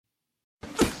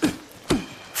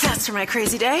minutes for my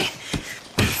crazy day.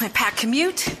 My packed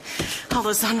commute, all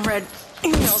those unread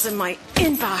emails in my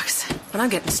inbox. But I'm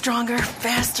getting stronger,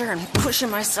 faster, and pushing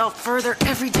myself further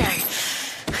every day.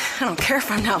 I don't care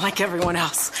if I'm not like everyone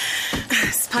else.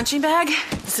 This punching bag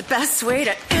is the best way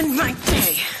to end my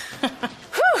day.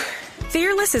 Whew.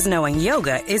 Fearless is knowing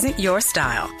yoga isn't your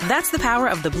style. That's the power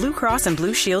of the Blue Cross and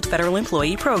Blue Shield Federal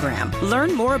Employee Program.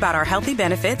 Learn more about our healthy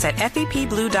benefits at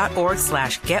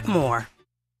fepblue.org/getmore.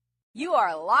 You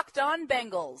are Locked On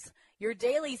Bengals, your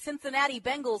daily Cincinnati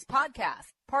Bengals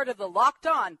podcast, part of the Locked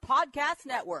On Podcast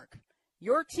Network.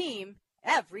 Your team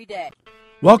every day.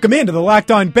 Welcome into the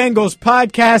Locked On Bengals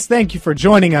podcast. Thank you for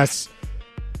joining us.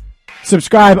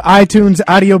 Subscribe, iTunes,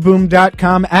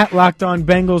 audioboom.com, at Locked On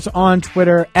Bengals on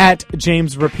Twitter, at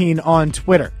James Rapien on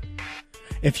Twitter.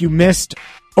 If you missed,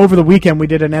 over the weekend we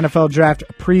did an NFL Draft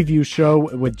preview show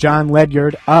with John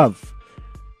Ledyard of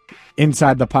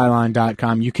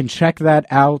InsideThePylon.com. You can check that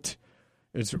out.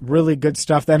 It's really good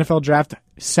stuff. The NFL Draft,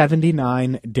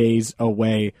 79 days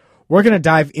away. We're going to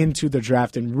dive into the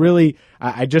draft, and really,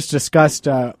 I just discussed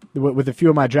with a few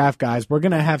of my draft guys, we're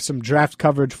going to have some draft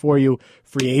coverage for you.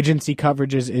 Free agency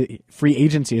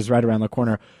is right around the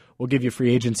corner. We'll give you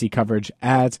free agency coverage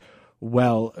as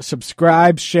well.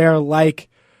 Subscribe, share, like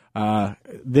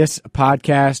this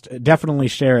podcast. Definitely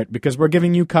share it, because we're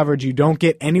giving you coverage you don't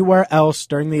get anywhere else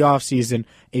during the offseason.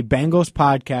 A Bengals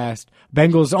podcast,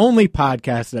 Bengals only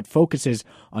podcast that focuses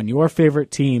on your favorite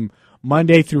team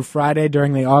Monday through Friday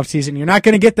during the offseason. You're not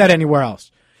going to get that anywhere else.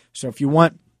 So if you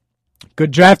want good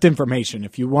draft information,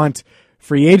 if you want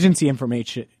free agency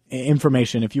information,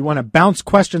 if you want to bounce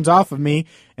questions off of me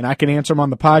and I can answer them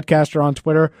on the podcast or on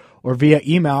Twitter or via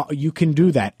email, you can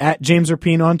do that at James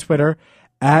Rapien on Twitter,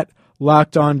 at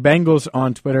Locked On Bengals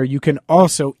on Twitter. You can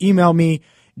also email me,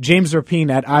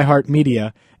 jamesrapien at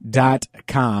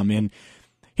iHeartMedia.com. And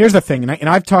here's the thing, and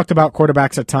I've talked about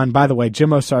quarterbacks a ton. By the way, Jim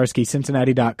Owczarski,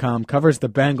 Cincinnati.com, covers the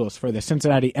Bengals for the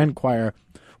Cincinnati Enquirer,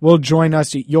 will join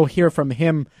us. You'll hear from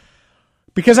him,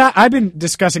 because I've been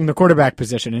discussing the quarterback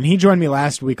position, and he joined me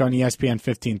last week on ESPN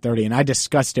 1530, and I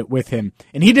discussed it with him.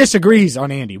 And he disagrees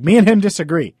on Andy. Me and him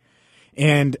disagree.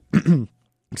 And,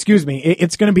 excuse me,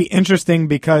 it's going to be interesting,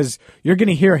 because you're going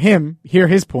to hear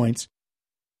his points,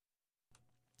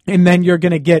 and then you're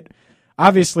going to get,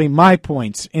 obviously, my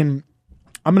points. And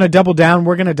I'm going to double down.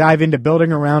 We're going to dive into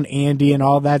building around Andy and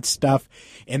all that stuff,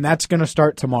 and that's going to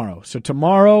start tomorrow. So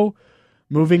tomorrow,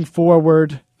 moving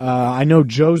forward, I know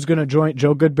Joe's going to join.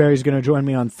 Joe Goodberry's going to join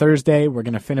me on Thursday. We're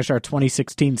going to finish our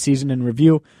 2016 season in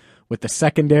review with the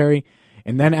secondary,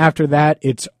 and then after that,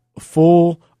 it's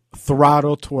full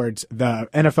throttle towards the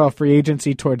NFL free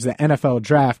agency, towards the NFL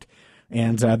draft,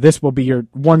 and this will be your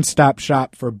one-stop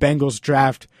shop for Bengals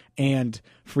draft and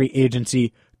free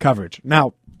agency coverage.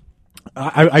 Now,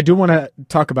 I do want to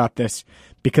talk about this,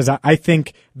 because I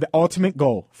think the ultimate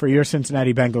goal for your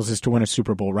Cincinnati Bengals is to win a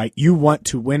Super Bowl, right? You want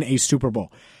to win a Super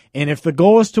Bowl. And if the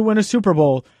goal is to win a Super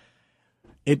Bowl,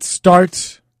 it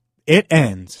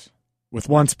ends with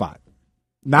one spot.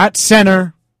 Not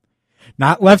center,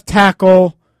 not left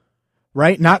tackle,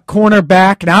 right? Not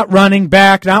cornerback, not running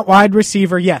back, not wide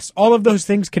receiver. Yes, all of those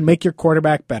things can make your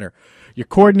quarterback better. Your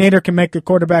coordinator can make the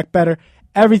quarterback better.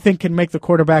 Everything can make the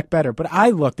quarterback better. But I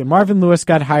looked, and Marvin Lewis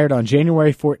got hired on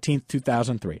January 14th,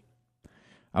 2003.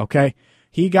 Okay?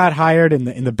 He got hired, and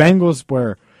the Bengals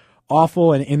were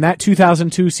awful. And in that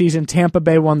 2002 season, Tampa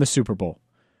Bay won the Super Bowl.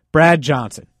 Brad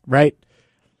Johnson, right?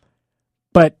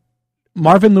 But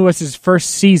Marvin Lewis's first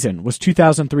season was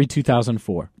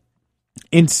 2003-2004.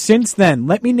 And since then,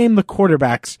 let me name the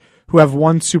quarterbacks who have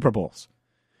won Super Bowls.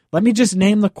 Let me just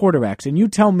name the quarterbacks, and you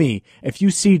tell me if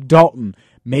you see Dalton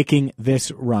making this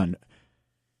run.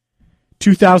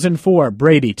 2004,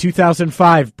 Brady.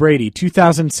 2005, Brady.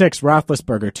 2006,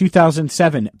 Roethlisberger.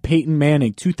 2007, Peyton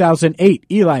Manning. 2008,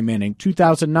 Eli Manning.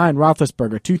 2009,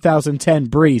 Roethlisberger. 2010,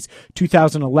 Breeze.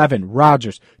 2011,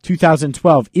 Rodgers.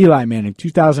 2012, Eli Manning.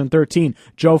 2013,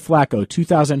 Joe Flacco.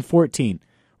 2014,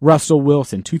 Russell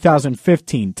Wilson.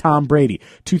 2015, Tom Brady.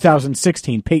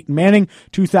 2016, Peyton Manning.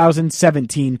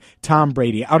 2017, Tom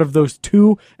Brady. Out of those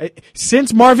two,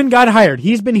 since Marvin got hired,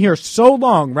 he's been here so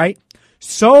long, right?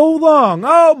 So long.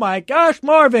 Oh my gosh,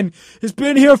 Marvin has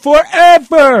been here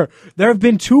forever. There have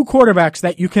been two quarterbacks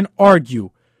that you can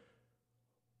argue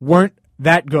weren't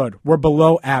that good, were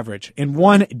below average. And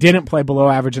one didn't play below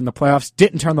average in the playoffs,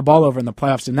 didn't turn the ball over in the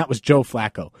playoffs, and that was Joe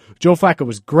Flacco. Joe Flacco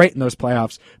was great in those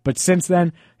playoffs, but since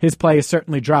then, his play has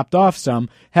certainly dropped off some.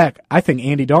 Heck, I think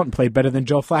Andy Dalton played better than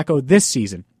Joe Flacco this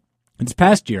season, this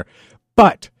past year.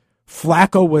 But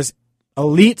Flacco was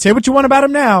elite. Say what you want about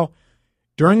him now.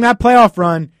 During that playoff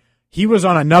run, he was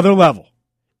on another level.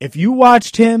 If you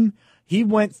watched him, he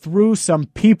went through some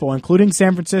people, including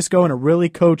San Francisco and a really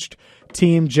coached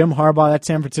team. Jim Harbaugh, that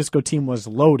San Francisco team was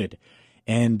loaded.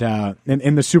 And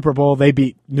in the Super Bowl, they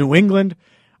beat New England.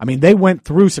 I mean, they went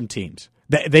through some teams.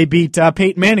 They beat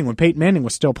Peyton Manning when Peyton Manning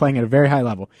was still playing at a very high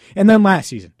level. And then last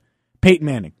season, Peyton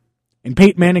Manning. And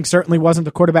Peyton Manning certainly wasn't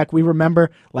the quarterback we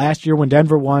remember last year when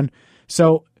Denver won.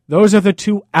 So those are the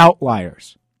two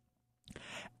outliers.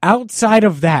 Outside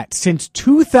of that, since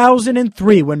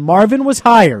 2003, when Marvin was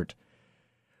hired,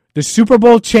 the Super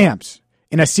Bowl champs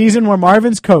in a season where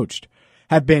Marvin's coached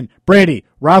have been Brady,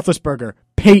 Roethlisberger,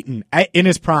 Peyton in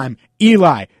his prime,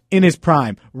 Eli in his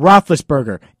prime,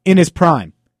 Roethlisberger in his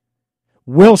prime,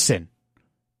 Wilson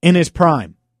in his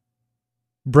prime,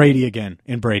 Brady again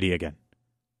and Brady again.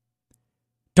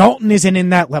 Dalton isn't in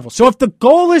that level. So if the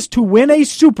goal is to win a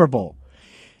Super Bowl,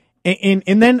 and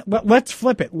then let's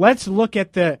flip it. Let's look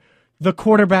at the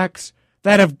quarterbacks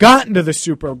that have gotten to the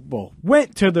Super Bowl,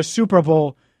 went to the Super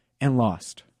Bowl and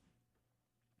lost.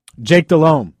 Jake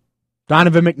Delhomme,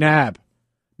 Donovan McNabb,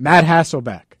 Matt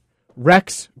Hasselbeck,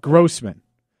 Rex Grossman,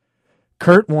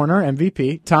 Kurt Warner,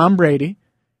 MVP, Tom Brady,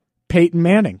 Peyton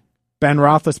Manning, Ben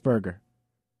Roethlisberger,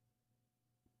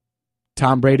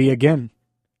 Tom Brady again,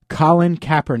 Colin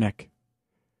Kaepernick,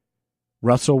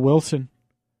 Russell Wilson,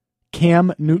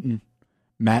 Cam Newton,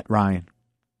 Matt Ryan.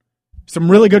 Some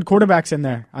really good quarterbacks in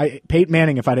there. Peyton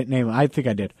Manning, if I didn't name him, I think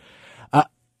I did.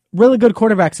 Really good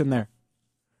quarterbacks in there.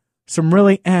 Some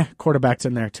really quarterbacks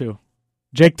in there, too.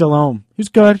 Jake Delhomme, who's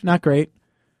good, not great.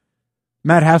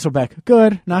 Matt Hasselbeck,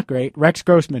 good, not great. Rex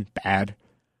Grossman, bad.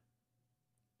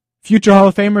 Future Hall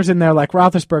of Famers in there like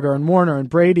Roethlisberger and Warner and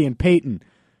Brady and Peyton.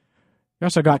 You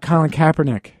also got Colin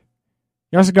Kaepernick.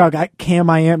 You also got Cam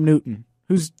Newton,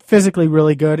 who's physically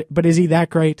really good, but is he that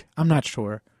great? I'm not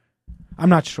sure.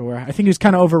 I think he was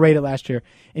kind of overrated last year.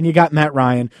 And you got Matt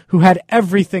Ryan, who had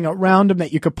everything around him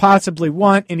that you could possibly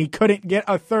want, and he couldn't get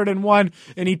a 3rd and 1,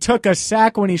 and he took a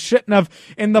sack when he shouldn't have.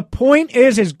 And the point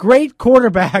is great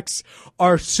quarterbacks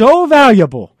are so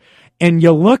valuable. And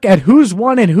you look at who's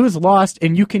won and who's lost,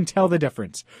 and you can tell the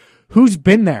difference. Who's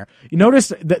been there? You notice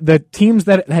the teams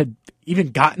that had even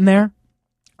gotten there?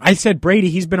 I said Brady,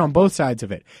 he's been on both sides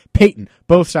of it. Peyton,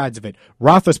 both sides of it.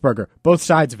 Roethlisberger, both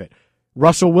sides of it.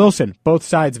 Russell Wilson, both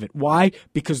sides of it. Why?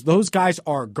 Because those guys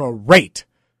are great.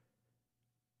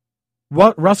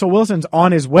 Russell Wilson's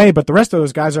on his way, but the rest of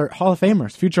those guys are Hall of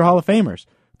Famers, future Hall of Famers.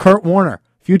 Kurt Warner,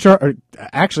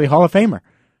 actually Hall of Famer.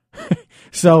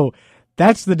 So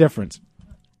that's the difference.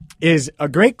 Is a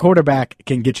great quarterback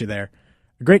can get you there.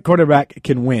 A great quarterback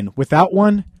can win. Without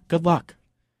one, good luck.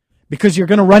 Because you're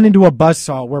going to run into a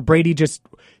buzzsaw where Brady just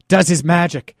does his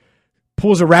magic,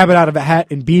 pulls a rabbit out of a hat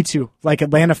and beats you like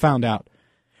Atlanta found out.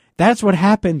 That's what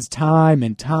happens time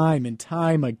and time and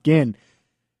time again.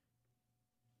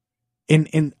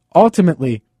 And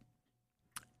ultimately,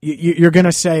 you're going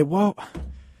to say, well,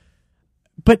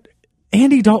 but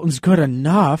Andy Dalton's good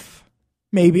enough.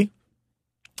 Maybe.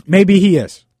 Maybe he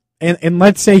is. And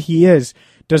let's say he is.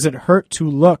 Does it hurt to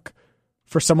look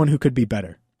for someone who could be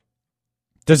better?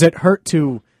 Does it hurt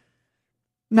to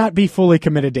not be fully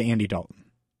committed to Andy Dalton?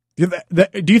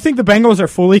 Do you think the Bengals are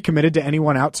fully committed to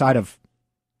anyone outside of,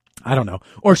 I don't know,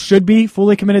 or should be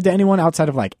fully committed to anyone outside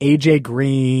of like A.J.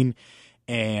 Green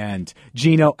and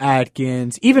Geno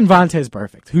Atkins, even Vontaze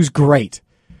Burfict, who's great.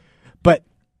 But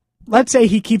let's say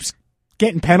he keeps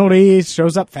getting penalties,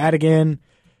 shows up fat again,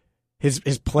 his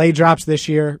play drops this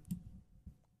year.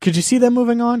 Could you see them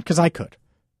moving on? Because I could.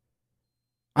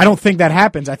 I don't think that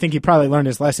happens. I think he probably learned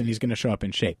his lesson. He's going to show up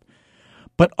in shape.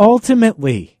 But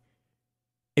ultimately,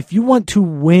 if you want to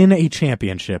win a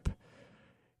championship,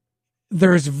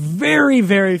 there's very,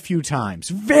 very few times,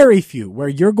 very few, where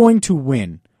you're going to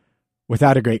win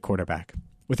without a great quarterback,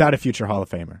 without a future Hall of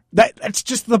Famer. That's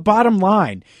just the bottom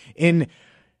line. And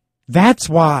that's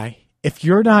why, if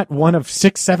you're not one of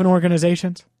 6-7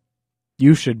 organizations,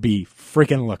 you should be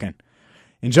freaking looking.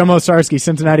 And Joe Mosarski,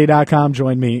 Cincinnati.com,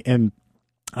 joined me, and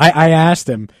I asked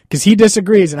him, because he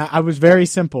disagrees, and I was very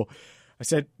simple. I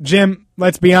said, Jim,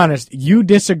 let's be honest, you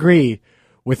disagree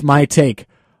with my take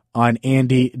on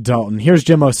Andy Dalton. Here's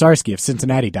Jim Mosarski of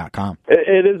Cincinnati.com.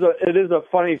 It is a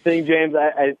funny thing, James.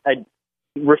 I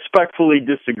respectfully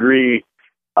disagree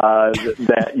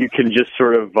that you can just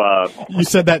sort of... you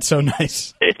said that so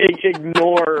nice.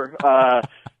 Ignore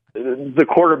the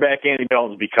quarterback Andy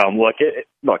Dalton's become.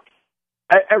 Look,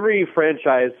 every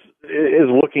franchise is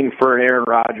looking for an Aaron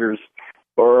Rodgers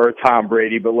or a Tom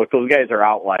Brady, but look, those guys are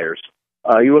outliers.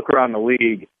 You look around the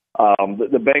league,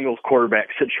 the Bengals quarterback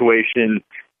situation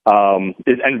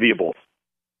is enviable.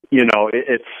 You know,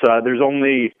 it's there's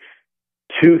only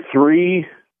 2-3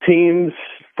 teams,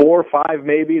 4 or 5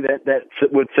 maybe that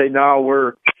would say, no,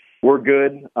 we're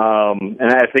good. And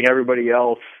I think everybody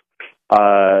else,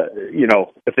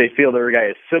 if they feel their guy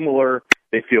is similar,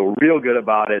 they feel real good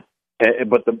about it.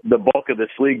 But the bulk of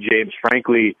this league, James,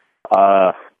 frankly,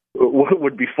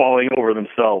 would be falling over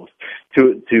themselves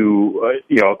to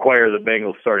acquire the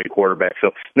Bengals starting quarterback.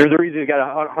 So there's a reason he's got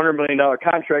a $100 million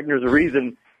contract. And there's a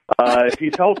reason if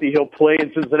he's healthy, he'll play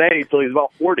in Cincinnati until he's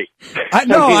about 40.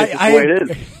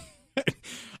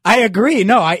 I agree.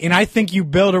 No, I think you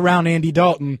build around Andy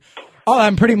Dalton. All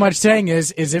I'm pretty much saying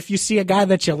is if you see a guy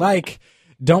that you like,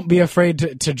 don't be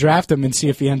afraid to draft him and see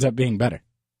if he ends up being better.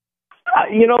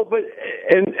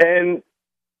 And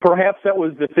perhaps that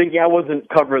was the thinking. I wasn't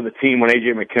covering the team when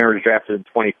A.J. McCarron was drafted in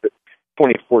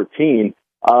 2014.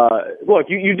 Look,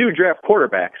 you do draft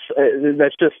quarterbacks.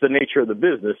 That's just the nature of the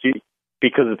business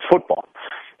because it's football.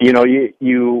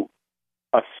 You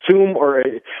assume, or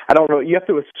I don't know, you have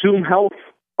to assume health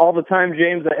all the time,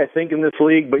 James, I think, in this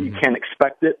league, but you can't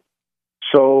expect it.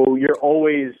 So you're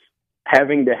always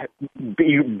having to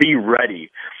be ready.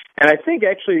 And I think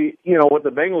actually, what the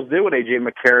Bengals did with A.J.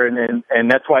 McCarron, and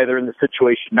that's why they're in the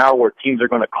situation now where teams are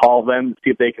going to call them to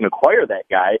see if they can acquire that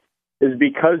guy, is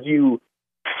because you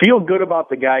feel good about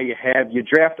the guy you have. You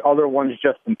draft other ones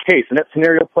just in case. And that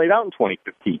scenario played out in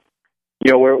 2015,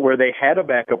 where they had a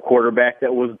backup quarterback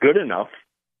that was good enough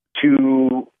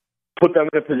to put them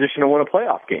in a position to win a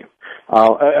playoff game.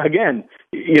 Again,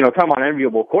 talking about an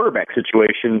enviable quarterback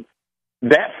situation,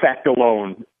 that fact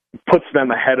alone puts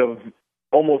them ahead of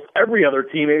almost every other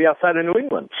team, maybe outside of New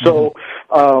England. So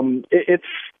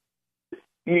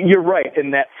you're right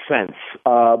in that sense.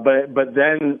 But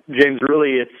then, James,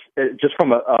 really, it's just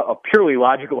from a purely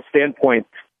logical standpoint,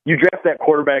 you draft that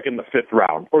quarterback in the 5th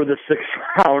round or the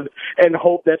 6th round and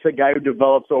hope that's a guy who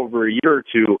develops over a year or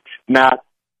two, not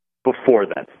before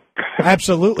then.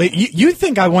 Absolutely. You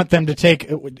think I want them to take?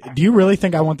 Do you really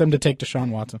think I want them to take Deshaun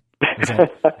Watson?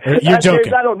 You're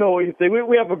joking. I don't know what you think.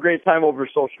 We have a great time over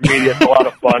social media. It's a lot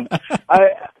of fun.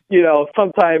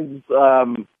 Sometimes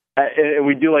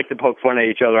we do like to poke fun at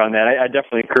each other on that. I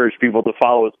definitely encourage people to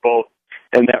follow us both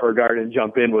in that regard and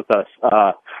jump in with us.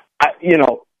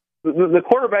 The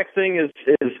quarterback thing is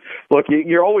look,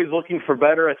 you're always looking for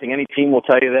better. I think any team will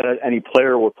tell you that. Any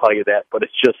player will tell you that. But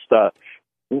it's just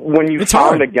when you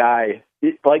found a guy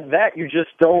like that, you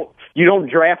don't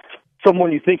draft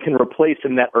someone you think can replace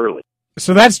him that early.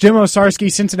 So that's Jim Owczarski,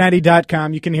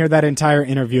 Cincinnati.com. You can hear that entire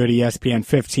interview at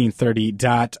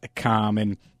ESPN1530.com.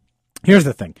 And here's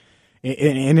the thing.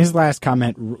 In his last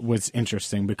comment was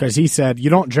interesting because he said you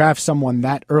don't draft someone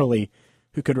that early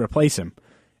who could replace him.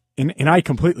 And I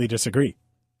completely disagree.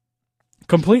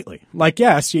 Completely. Like,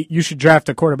 yes, you should draft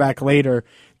a quarterback later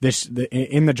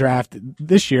in the draft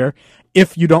this year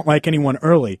if you don't like anyone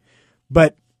early.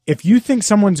 But if you think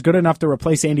someone's good enough to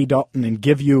replace Andy Dalton and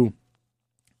give you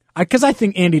 – because I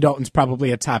think Andy Dalton's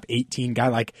probably a top 18 guy.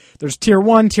 Like, there's tier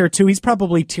 1, tier 2. He's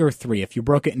probably tier 3 if you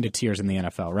broke it into tiers in the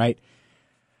NFL, right?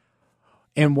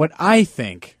 And what I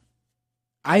think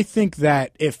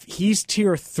that if he's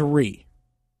tier 3,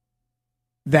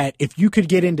 that if you could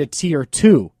get into tier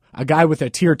 2, a guy with a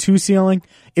tier 2 ceiling,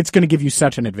 it's going to give you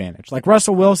such an advantage. Like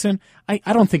Russell Wilson, I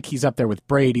don't think he's up there with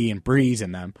Brady and Breeze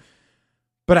and them,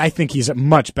 but I think he's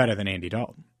much better than Andy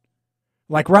Dalton.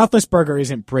 Like Roethlisberger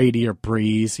isn't Brady or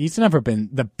Breeze. He's never been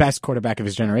the best quarterback of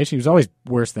his generation. He was always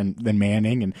worse than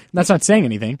Manning, and that's not saying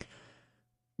anything.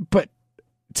 But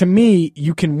to me,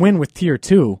 you can win with tier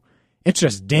 2. It's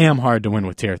just damn hard to win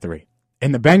with tier 3.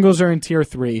 And the Bengals are in tier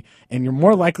 3, and you're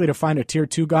more likely to find a tier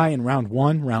 2 guy in round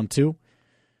 1, round 2.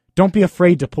 Don't be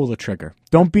afraid to pull the trigger.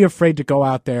 Don't be afraid to go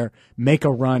out there, make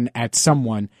a run at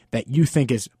someone that you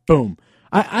think is boom.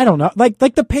 I don't know. Like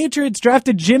the Patriots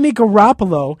drafted Jimmy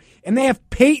Garoppolo, and they have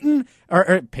Peyton.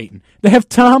 They have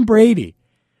Tom Brady.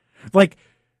 Like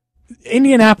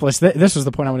Indianapolis, this was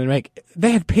the point I wanted to make.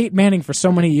 They had Peyton Manning for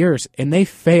so many years, and they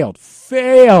failed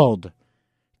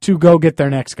to go get their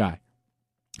next guy.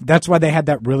 That's why they had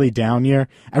that really down year.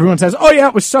 Everyone says, oh, yeah,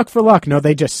 it was suck for luck. No,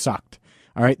 they just sucked.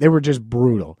 All right, they were just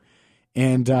brutal.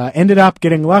 And ended up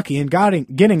getting lucky and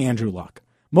getting Andrew Luck.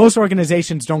 Most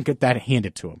organizations don't get that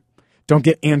handed to them. Don't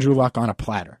get Andrew Luck on a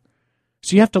platter.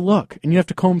 So you have to look, and you have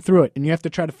to comb through it, and you have to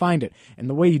try to find it. And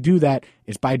the way you do that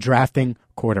is by drafting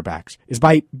quarterbacks, is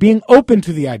by being open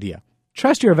to the idea.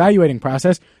 Trust your evaluating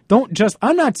process.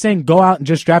 I'm not saying go out and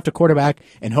just draft a quarterback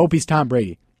and hope he's Tom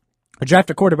Brady. Or draft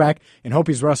a quarterback and hope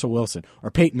he's Russell Wilson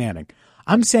or Peyton Manning.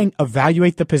 I'm saying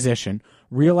evaluate the position,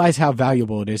 realize how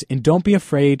valuable it is, and don't be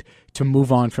afraid to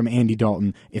move on from Andy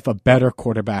Dalton if a better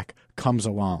quarterback comes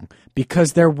along.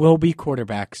 Because there will be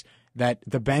quarterbacks that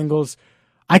the Bengals,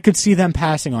 I could see them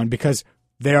passing on because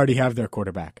they already have their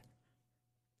quarterback.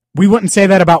 We wouldn't say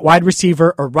that about wide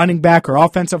receiver or running back or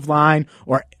offensive line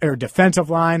or defensive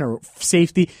line or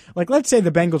safety. Like, let's say the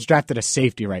Bengals drafted a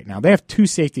safety right now. They have 2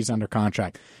 safeties under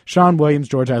contract, Sean Williams,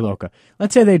 George Iloka.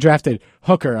 Let's say they drafted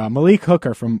Hooker, Malik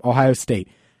Hooker from Ohio State.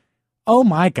 Oh,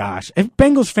 my gosh. If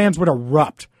Bengals fans would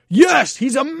erupt, yes,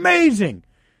 he's amazing.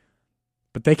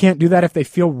 But they can't do that if they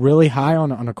feel really high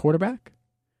on a quarterback?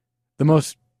 The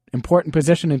most important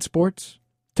position in sports?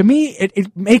 To me,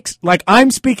 it makes, like, I'm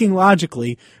speaking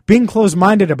logically. Being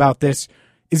closed-minded about this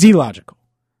is illogical.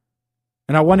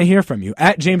 And I want to hear from you.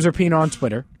 At James Rapine on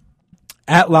Twitter.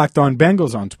 At Locked On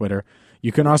Bengals on Twitter.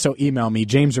 You can also email me,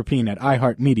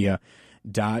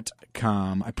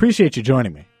 jamesrapine@iheartmedia.com. I appreciate you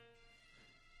joining me.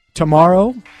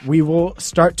 Tomorrow, we will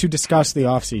start to discuss the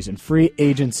offseason. Free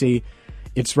agency.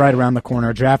 It's right around the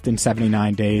corner. Draft in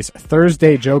 79 days.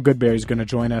 Thursday, Joe Goodberry is going to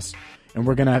join us, and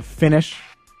we're going to finish.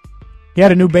 He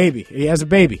had a new baby. He has a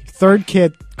baby. 3rd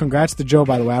kid. Congrats to Joe,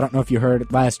 by the way. I don't know if you heard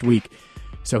it last week.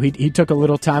 So he took a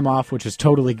little time off, which is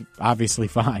totally, obviously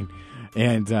fine.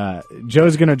 And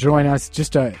Joe's going to join us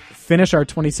just to finish our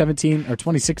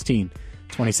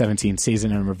 2016-2017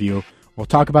 season in review. We'll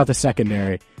talk about the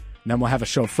secondary. And then we'll have a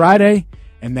show Friday.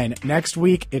 And then next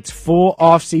week, it's full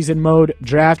off-season mode,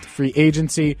 draft, free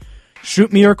agency.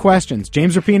 Shoot me your questions.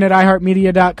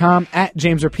 JamesRapine@iHeartMedia.com, at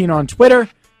James Rapine on Twitter.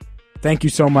 Thank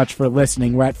you so much for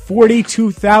listening. We're at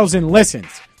 42,000 listens,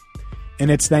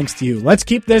 and it's thanks to you. Let's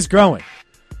keep this growing.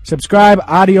 Subscribe,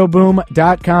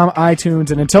 audioboom.com, iTunes,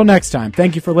 and until next time,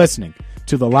 thank you for listening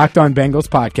to the Locked On Bengals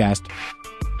podcast.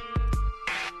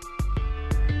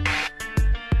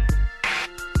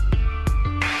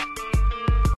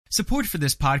 Support for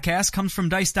this podcast comes from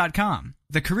Dice.com,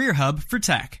 the career hub for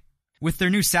tech. With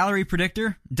their new salary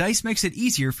predictor, Dice makes it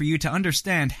easier for you to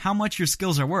understand how much your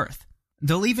skills are worth.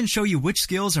 They'll even show you which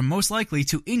skills are most likely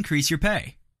to increase your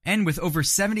pay. And with over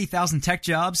 70,000 tech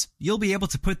jobs, you'll be able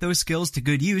to put those skills to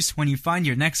good use when you find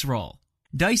your next role.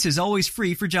 Dice is always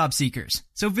free for job seekers,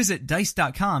 so visit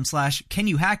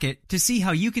dice.com/canyouhackit to see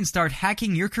how you can start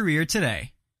hacking your career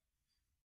today.